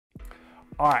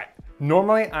All right,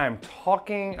 normally I'm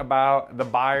talking about the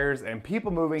buyers and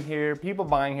people moving here, people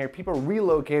buying here, people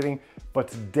relocating, but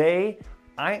today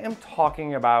I am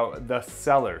talking about the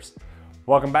sellers.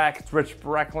 Welcome back, it's Rich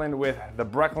Brecklin with the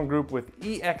Brecklin Group with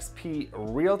eXp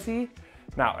Realty.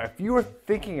 Now, if you are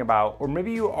thinking about, or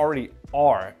maybe you already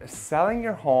are, selling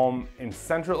your home in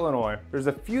Central Illinois, there's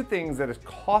a few things that is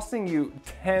costing you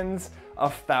tens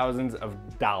of thousands of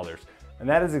dollars. And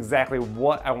that is exactly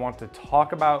what I want to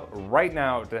talk about right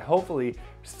now to hopefully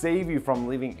save you from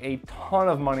leaving a ton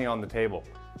of money on the table.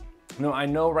 Now, I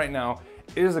know right now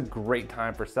it is a great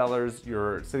time for sellers.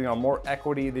 You're sitting on more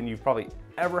equity than you've probably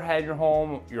ever had in your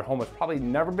home. Your home has probably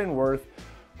never been worth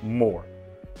more.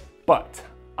 But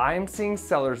I'm seeing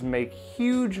sellers make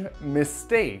huge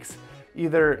mistakes,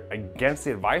 either against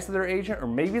the advice of their agent, or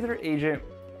maybe their agent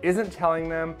isn't telling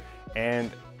them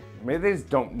and maybe they just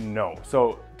don't know.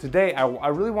 So today, I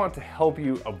really want to help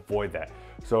you avoid that.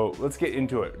 So let's get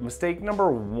into it. Mistake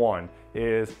number one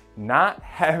is not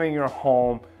having your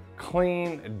home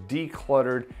clean,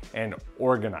 decluttered, and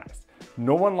organized.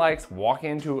 No one likes walking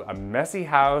into a messy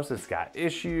house that's got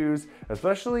issues,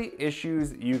 especially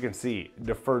issues you can see,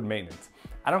 deferred maintenance.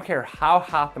 I don't care how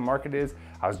hot the market is.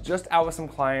 I was just out with some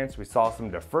clients. We saw some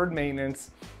deferred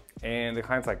maintenance, and the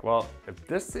client's like, well, if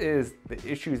this is the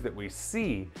issues that we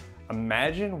see,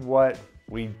 imagine what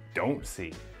we don't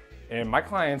see. And my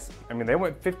clients, I mean, they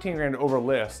went 15 grand over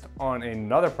list on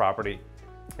another property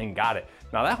and got it.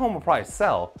 Now that home will probably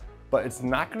sell, but it's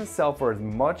not gonna sell for as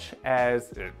much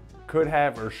as it could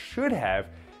have or should have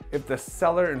if the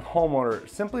seller and homeowner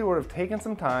simply would have taken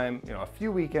some time, a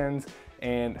few weekends,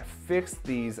 and fixed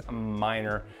these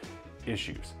minor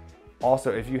issues.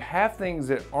 Also, if you have things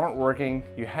that aren't working,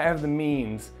 you have the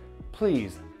means,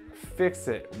 please fix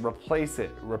it, replace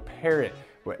it, repair it,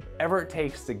 whatever it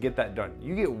takes to get that done.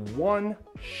 You get one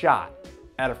shot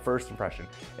at a first impression.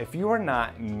 If you are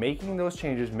not making those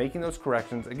changes, making those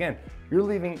corrections, again, you're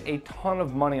leaving a ton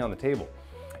of money on the table.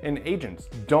 And agents,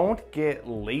 don't get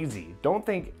lazy. Don't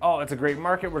think, oh, it's a great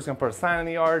market, we're just gonna put a sign in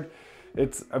the yard.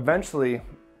 Eventually,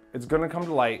 it's gonna come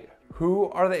to light who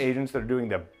are the agents that are doing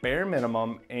the bare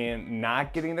minimum and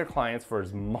not getting their clients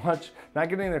as much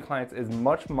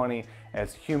money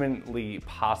as humanly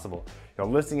possible.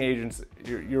 Listing agents,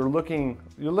 you're looking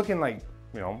like,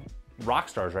 rock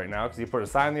stars right now because you put a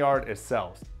sign in the yard, it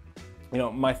sells.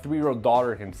 My 3-year-old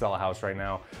daughter can sell a house right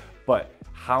now, but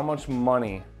how much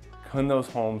money can those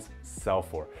homes sell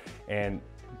for? And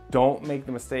don't make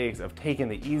the mistakes of taking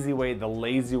the easy way, the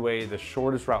lazy way, the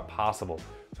shortest route possible.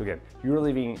 So again, you're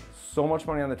leaving so much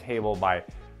money on the table by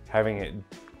having it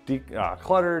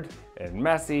cluttered and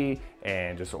messy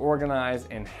and disorganized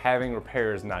and having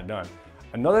repairs not done.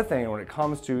 Another thing when it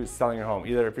comes to selling your home,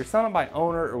 either if you're selling it by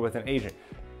owner or with an agent,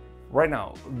 right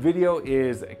now, video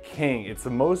is king. It's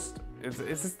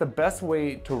just the best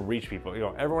way to reach people.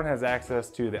 Everyone has access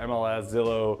to the MLS,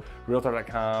 Zillow,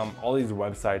 Realtor.com, all these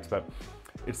websites, but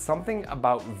it's something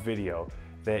about video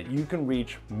that you can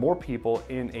reach more people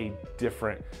in a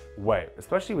different way,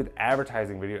 especially with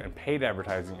advertising video and paid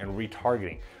advertising and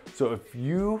retargeting. So if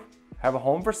you have a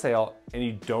home for sale and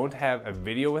you don't have a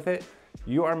video with it,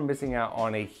 you are missing out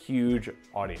on a huge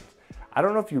audience. I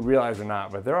don't know if you realize or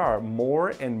not, but there are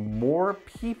more and more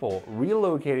people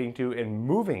relocating to and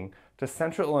moving to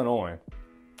Central Illinois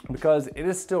because it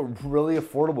is still really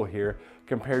affordable here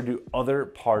compared to other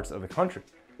parts of the country.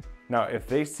 Now, if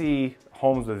they see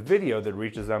homes with video that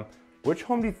reaches them, which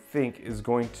home do you think is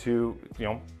going to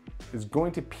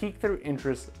pique their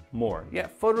interest more? Yeah,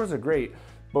 photos are great,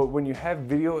 but when you have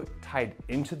video tied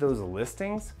into those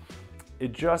listings,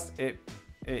 it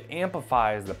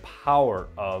amplifies the power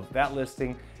of that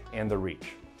listing and the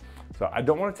reach. So I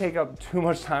don't want to take up too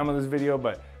much time on this video,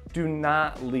 but do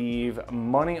not leave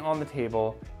money on the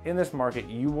table in this market.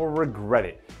 You will regret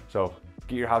it. So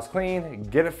get your house clean,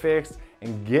 get it fixed,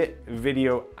 and get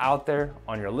video out there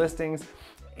on your listings.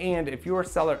 And if you're a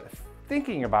seller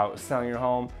thinking about selling your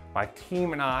home, my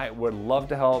team and I would love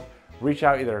to help. Reach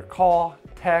out, either call,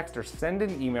 text, or send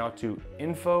an email to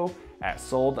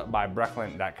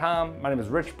info@soldbybrecklin.com. My name is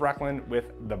Rich Brecklin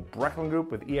with the Brecklin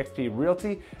Group with eXp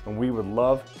Realty, and we would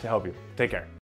love to help you. Take care.